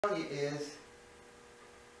tell you is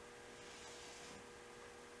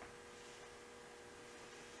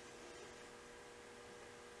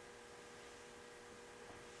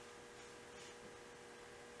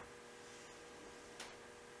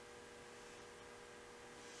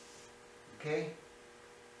okay,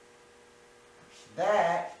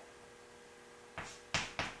 that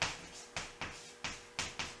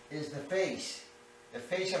is the face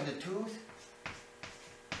of the tooth.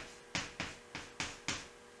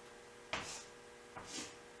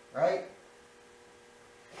 Right?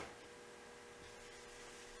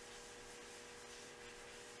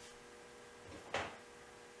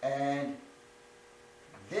 And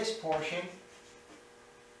this portion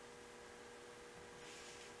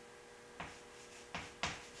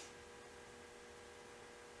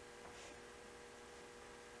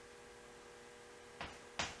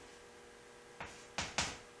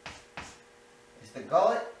is the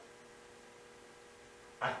gullet.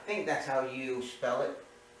 I think that's how you spell it.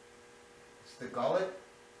 It's the gullet.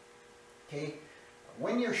 Okay.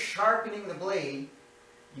 When you're sharpening the blade,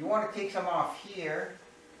 you want to take some off here,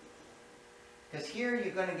 because here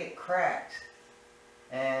you're going to get cracks,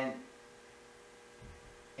 and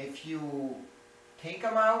if you take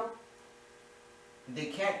them out, they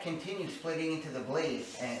can't continue splitting into the blade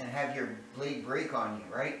and have your blade break on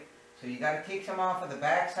you, right? So you got to take some off of the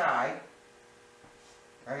back side,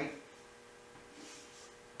 right?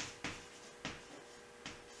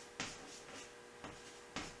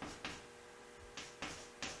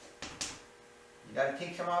 You got to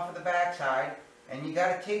take some off of the back side, and you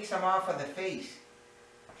got to take some off of the face.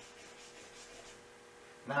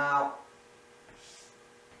 Now,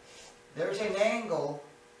 there's an angle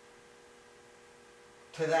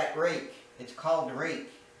to that rake. It's called rake.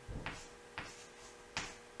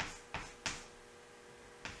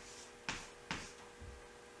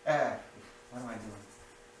 What am I doing?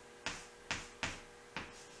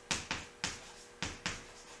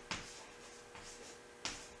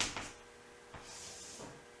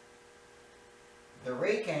 The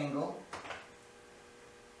rake angle,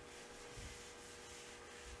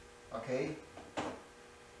 okay,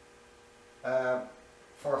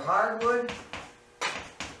 for hardwood,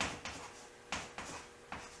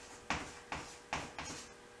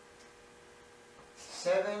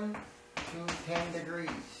 (7 to 10 degrees),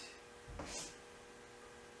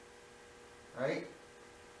 right?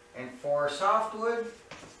 And for softwood,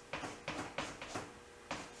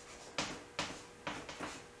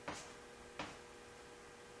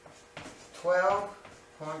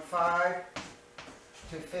 12.5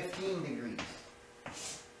 to 15 degrees.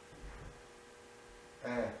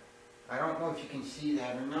 I don't know if you can see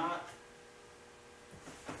that or not.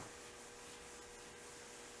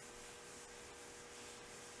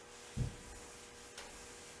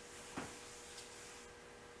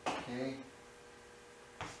 Okay.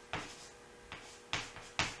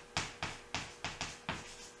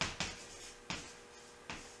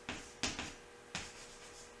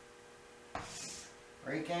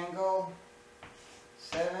 Rake angle,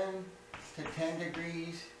 7 to 10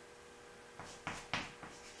 degrees,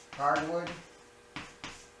 hardwood,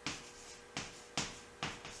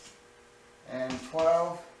 and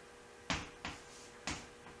 12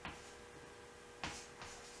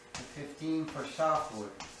 to 15 for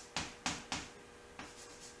softwood.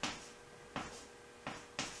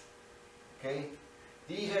 Okay,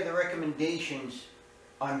 these are the recommendations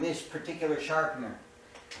on this particular sharpener.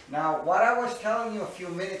 Now, what I was telling you a few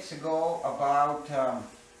minutes ago about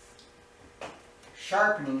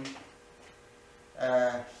sharpening,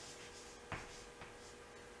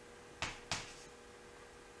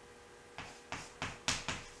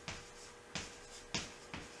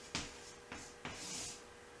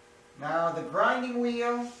 now the grinding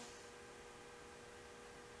wheel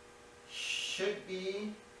should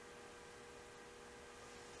be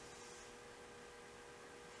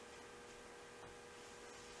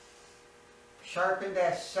sharpened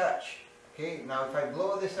as such. Okay, now if I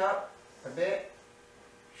blow this up a bit,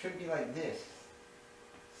 it should be like this.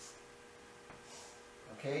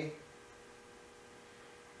 Okay,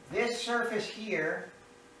 this surface here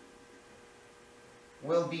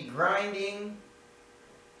will be grinding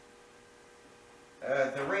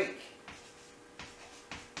the rake.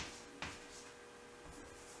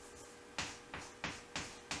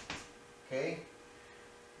 Okay,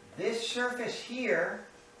 this surface here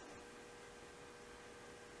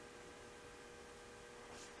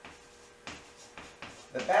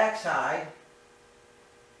the back side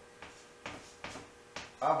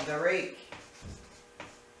of the rake.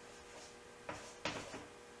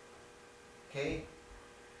 Okay,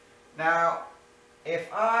 now if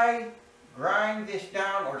I grind this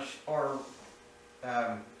down or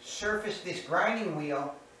surface this grinding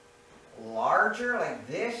wheel larger like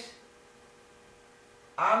this,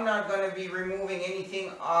 I'm not going to be removing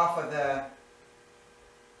anything off of the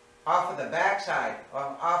backside,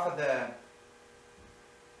 off of the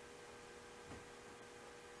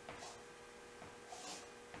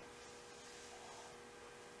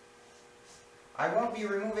I won't be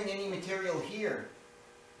removing any material here.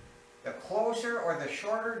 The closer or the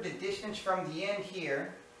shorter the distance from the end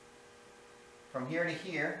here, from here to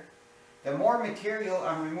here, the more material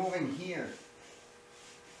I'm removing here,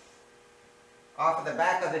 off of the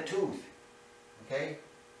back of the tooth, okay?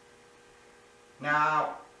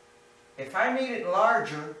 Now, if I made it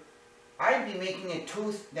larger, I'd be making a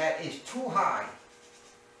tooth that is too high,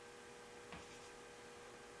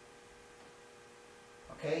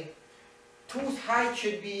 okay? Tooth height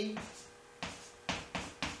should be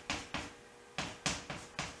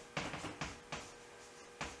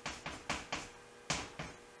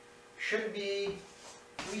should be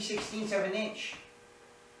 3/16 of an inch.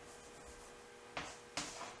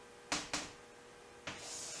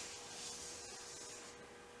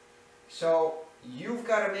 So you've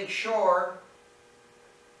got to make sure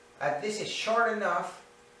that this is short enough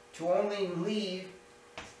to only leave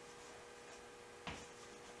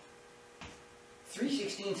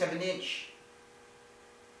 3/16 of an inch.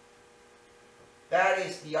 That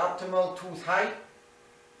is the optimal tooth height.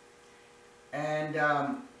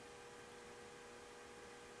 And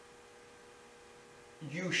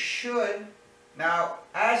you should, now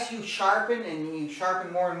as you sharpen and you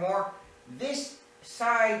sharpen more and more, this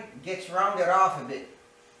side gets rounded off a bit,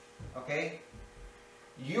 okay?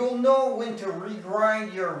 You'll know when to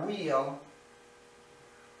regrind your wheel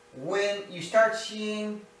when you start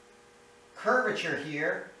seeing curvature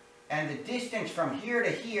here and the distance from here to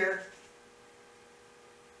here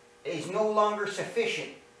is no longer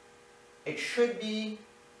sufficient. It should be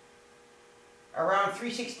around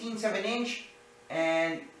 3/16 of an inch,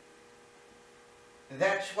 and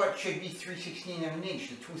that's what should be 3/16 of an inch,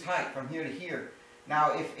 the tooth height from here to here.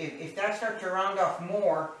 Now if that starts to round off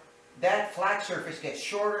more, that flat surface gets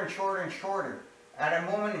shorter and shorter and shorter. At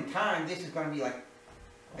a moment in time, this is going to be like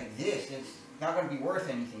this. It's not going to be worth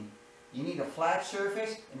anything. You need a flat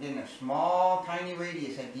surface and then a small tiny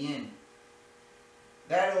radius at the end.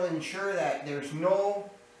 That'll ensure that there's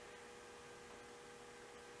no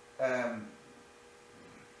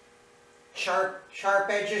sharp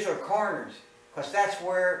edges or corners, because that's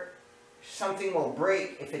where something will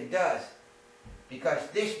break if it does, because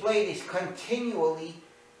this blade is continually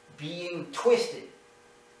being twisted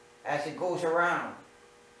as it goes around.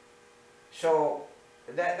 So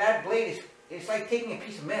that blade it's like taking a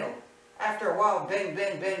piece of metal. After a while, bend,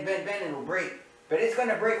 it'll break. But it's going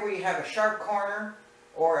to break where you have a sharp corner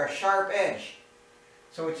or a sharp edge.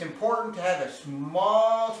 So it's important to have a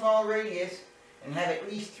small radius and have at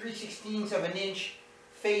least 3/16 of an inch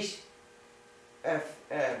face.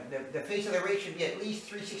 The face of the rake should be at least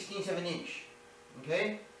 3/16 of an inch.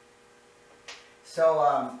 Okay? So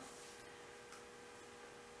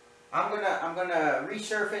I'm gonna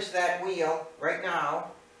resurface that wheel right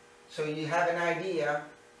now so you have an idea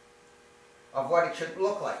of what it should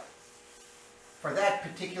look like for that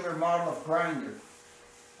particular model of grinder.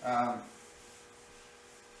 Now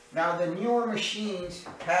the newer machines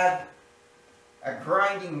have a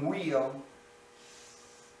grinding wheel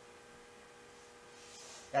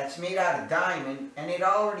that's made out of diamond, and it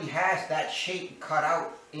already has that shape cut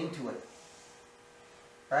out into it,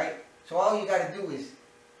 right? So all you got to do is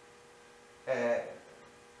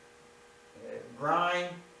grind,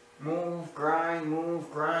 move, grind,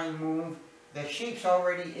 move, grind, move. The shape's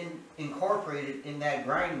already incorporated in that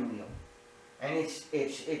grinding wheel, and it's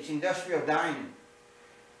industrial diamond.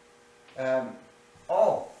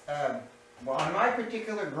 Well, on my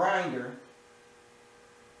particular grinder,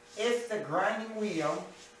 if the grinding wheel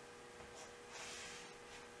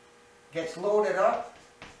gets loaded up,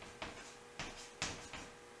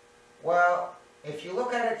 well, if you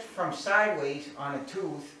look at it from sideways on a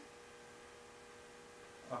tooth,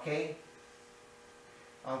 okay,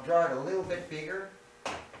 I'll draw it a little bit bigger.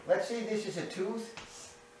 Let's say this is a tooth,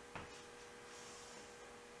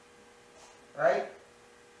 right?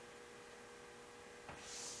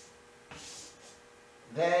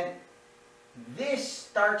 Then this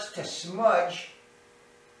starts to smudge.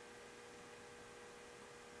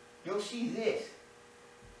 You'll see this.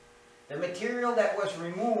 The material that was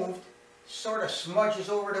removed sort of smudges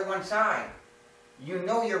over to one side. You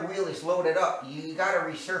know your wheel is loaded up. You got to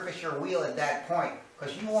resurface your wheel at that point,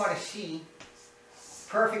 because you want to see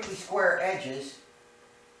perfectly square edges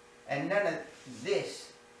and none of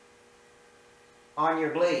this on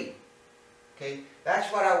your blade. Okay,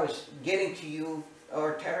 that's what I was getting to you,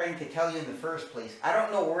 or trying to tell you in the first place. I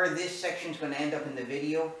don't know where this section is going to end up in the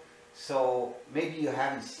video, so maybe you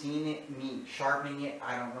haven't seen it, me sharpening it,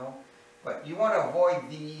 I don't know. But you want to avoid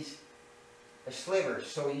these slivers,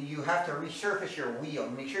 so you have to resurface your wheel.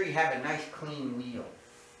 Make sure you have a nice clean wheel.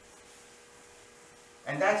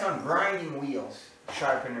 And that's on grinding wheels,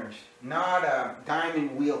 sharpeners, not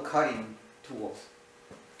diamond wheel cutting tools.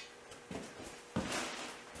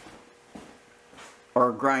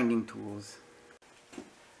 Or grinding tools.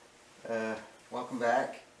 Welcome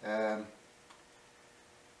back. I'm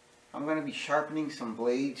going to be sharpening some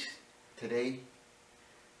blades today.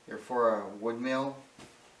 They're for a wood mill.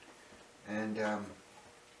 And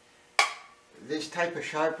this type of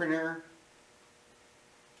sharpener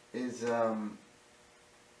is,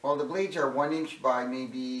 well, the blades are 1 inch by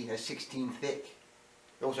maybe a 16 thick.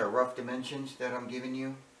 Those are rough dimensions that I'm giving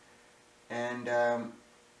you. And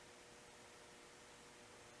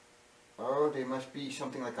oh, they must be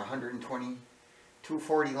something like 120,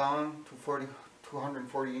 240 long,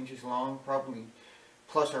 240 inches long, probably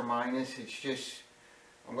plus or minus. It's just,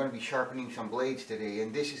 I'm going to be sharpening some blades today.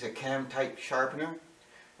 And this is a cam type sharpener.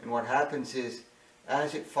 And what happens is,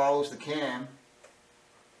 as it follows the cam,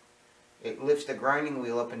 it lifts the grinding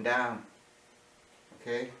wheel up and down.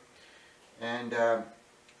 Okay? And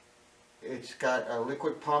it's got a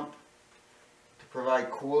liquid pump to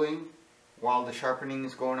provide cooling while the sharpening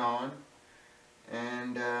is going on.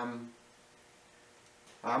 And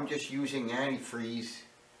I'm just using antifreeze,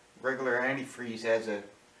 regular antifreeze, as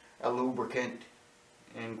a lubricant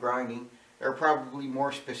in grinding. There are probably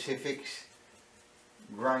more specifics,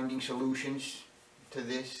 grinding solutions to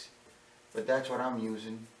this, but that's what I'm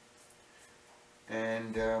using.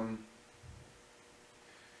 And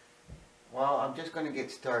well, I'm just going to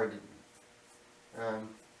get started.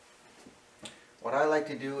 What I like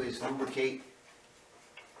to do is lubricate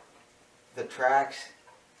the tracks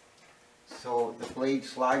so the blade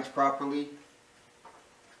slides properly,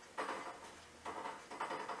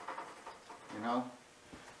 you know.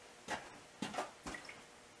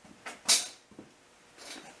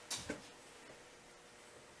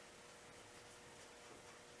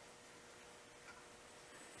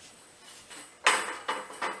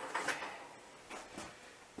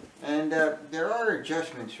 And there are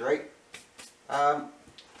adjustments, right?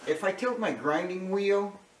 If I tilt my grinding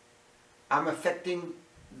wheel, I'm affecting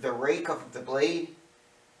the rake of the blade.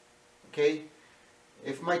 Okay?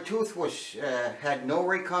 If my tooth was had no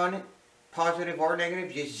rake on it, positive or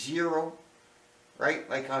negative, just zero, right?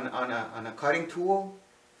 Like on a cutting tool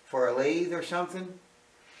for a lathe or something.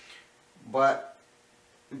 But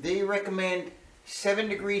they recommend 7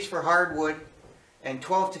 degrees for hardwood and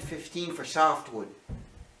 12 to 15 for softwood.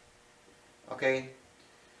 Okay?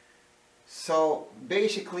 So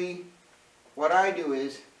basically what I do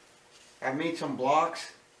is I made some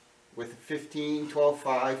blocks with 15, 12,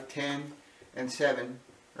 5, 10, and 7,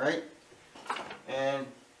 right? And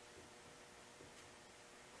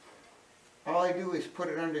all I do is put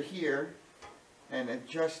it under here and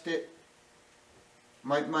adjust it.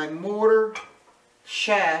 My motor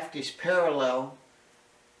shaft is parallel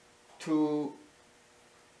to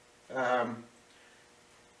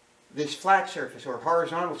this flat surface or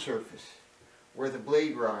horizontal surface where the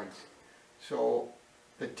blade rides. So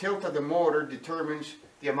the tilt of the motor determines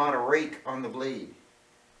the amount of rake on the blade.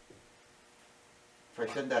 If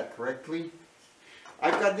I said that correctly.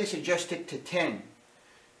 I've got this adjusted to 10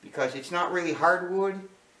 because it's not really hardwood,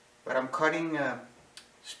 but I'm cutting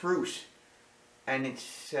spruce, and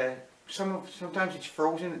it's sometimes it's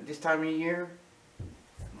frozen at this time of year.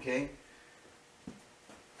 Okay.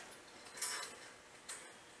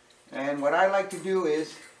 And what I like to do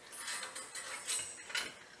is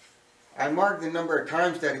I mark the number of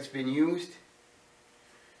times that it's been used.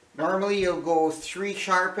 Normally you'll go 3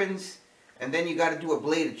 sharpens and then you got to do a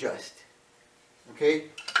blade adjust. Okay?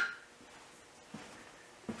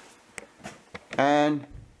 And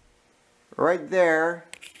right there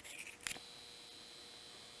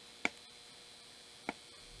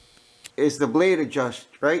is the blade adjust,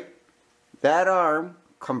 right? That arm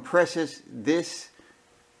compresses this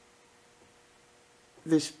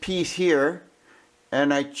piece here,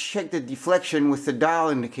 and I check the deflection with the dial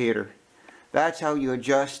indicator. That's how you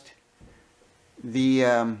adjust the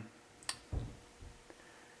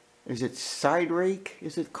is it side rake,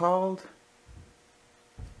 is it called?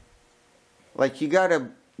 Like, you gotta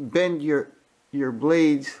bend your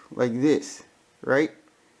blades like this, right?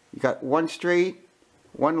 You got one straight,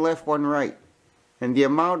 one left, one right, and the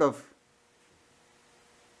amount of,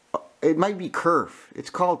 it might be Kurf, it's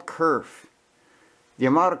called Kurf. The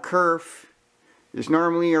amount of Kurf is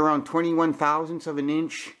normally around 21 thousandths of an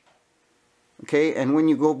inch. Okay, and when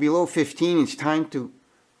you go below 15, it's time to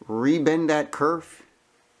rebend that kerf,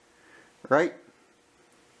 right?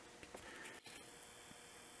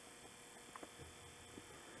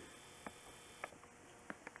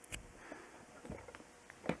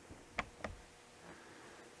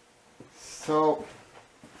 So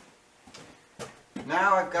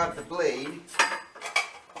now I've got the blade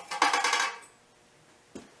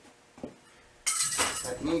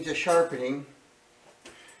that needs a sharpening.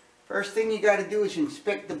 First thing you got to do is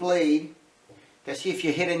inspect the blade to see if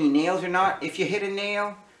you hit any nails or not. If you hit a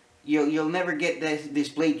nail, you'll never get this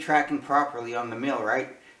blade tracking properly on the mill, right?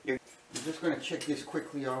 I'm just going to check this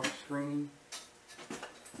quickly off screen.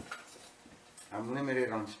 I'm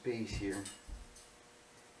limited on space here.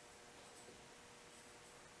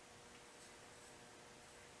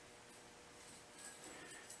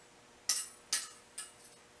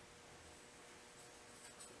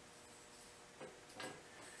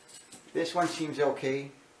 This one seems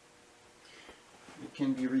okay. It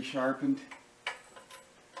can be resharpened.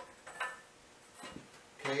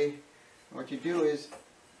 Okay, what you do is,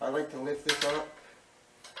 I like to lift this up,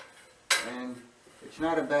 and it's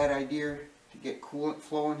not a bad idea to get coolant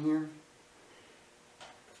flowing here.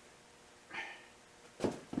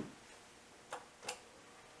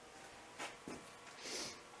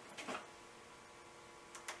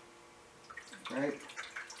 Right,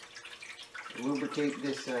 lubricate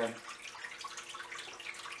this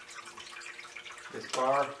this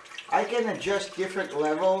bar. I can adjust different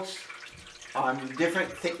levels on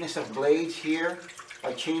different thickness of blades here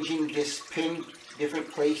by changing this pin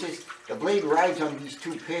different places. The blade rides on these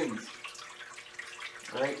two pins,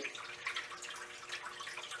 right?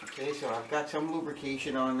 Okay, so I've got some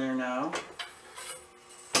lubrication on there now.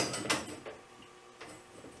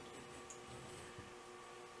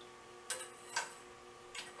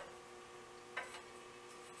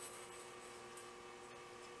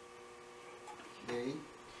 Okay,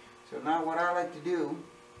 so now what I like to do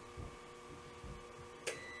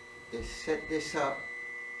is set this up .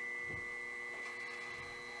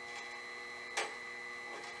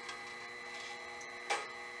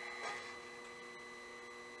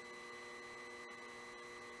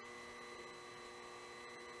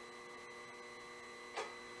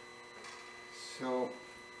 So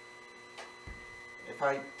if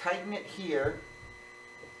I tighten it here,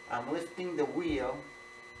 I'm lifting the wheel.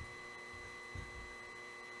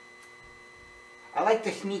 I like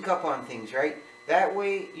to sneak up on things, right? That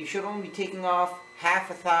way you should only be taking off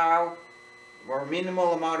half a thou or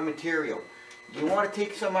minimal amount of material. You want to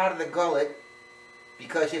take some out of the gullet,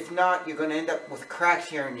 because if not, you're going to end up with cracks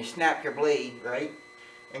here and you snap your blade, right?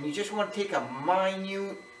 And you just want to take a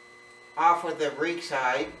minute off of the rake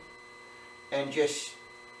side and just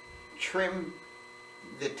trim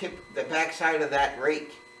the tip, the back side of that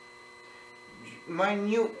rake.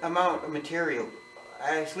 Minute amount of material,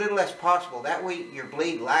 as little as possible. That way your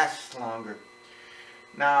blade lasts longer.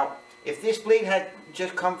 Now, if this blade had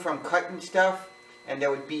just come from cutting stuff, and there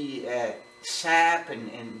would be sap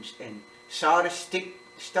and sawdust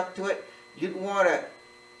stuck to it, you'd want to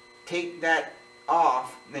take that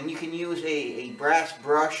off. Then you can use a brass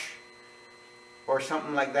brush or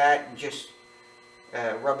something like that and just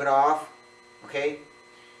rub it off, okay?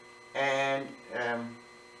 And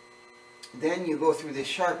then you go through this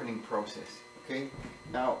sharpening process, okay?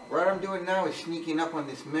 Now, what I'm doing now is sneaking up on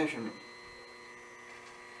this measurement.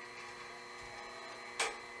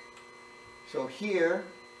 So here,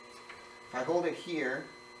 if I hold it here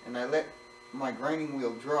and I let my grinding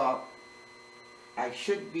wheel drop, I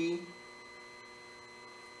should be,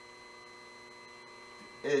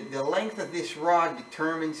 the length of this rod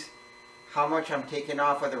determines how much I'm taking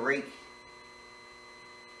off of the rake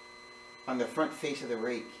on the front face of the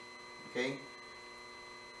rake, okay?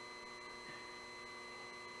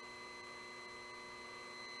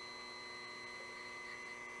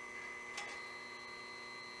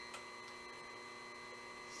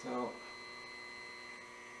 So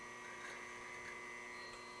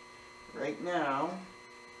right now,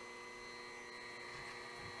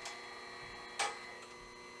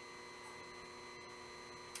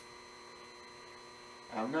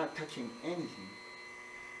 I'm not touching anything.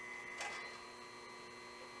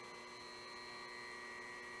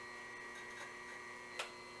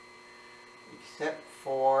 Except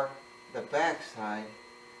for the back side.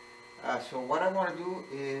 So what I want to do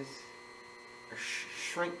is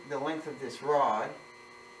shrink the length of this rod.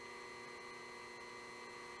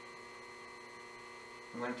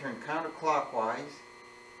 I'm going to turn counterclockwise.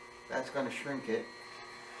 That's going to shrink it.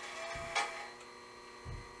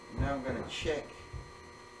 Now I'm going to check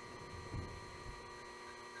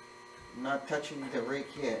not touching the rake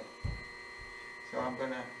yet. So I'm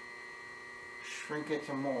gonna shrink it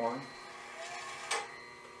some more.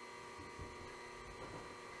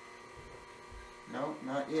 No,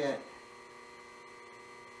 not yet.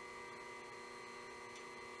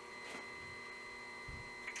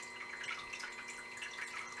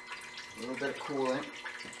 A little bit of coolant.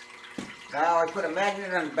 Now I put a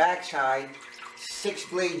magnet on the back side, 6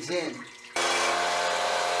 blades in.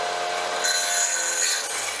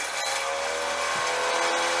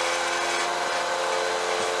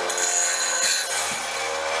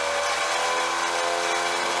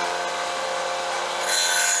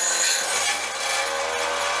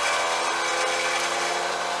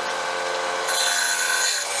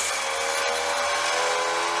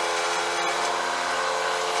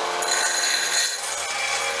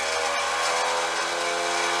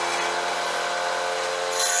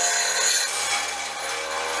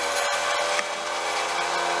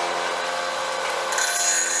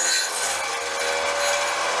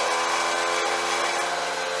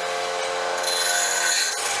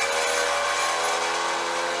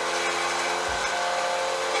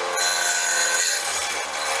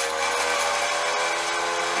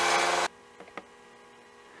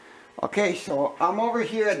 Okay, so I'm over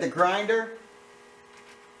here at the grinder,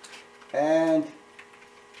 and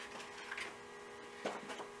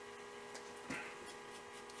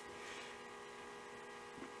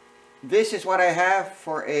this is what I have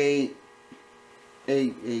for a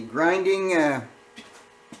grinding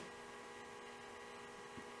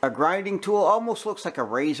tool. Almost looks like a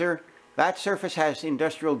razor. That surface has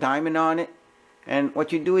industrial diamond on it, and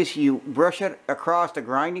what you do is you brush it across the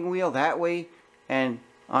grinding wheel that way and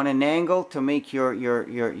on an angle to make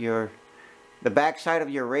the back side of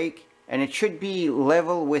your rake, and it should be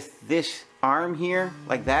level with this arm here,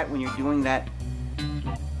 like that, when you're doing that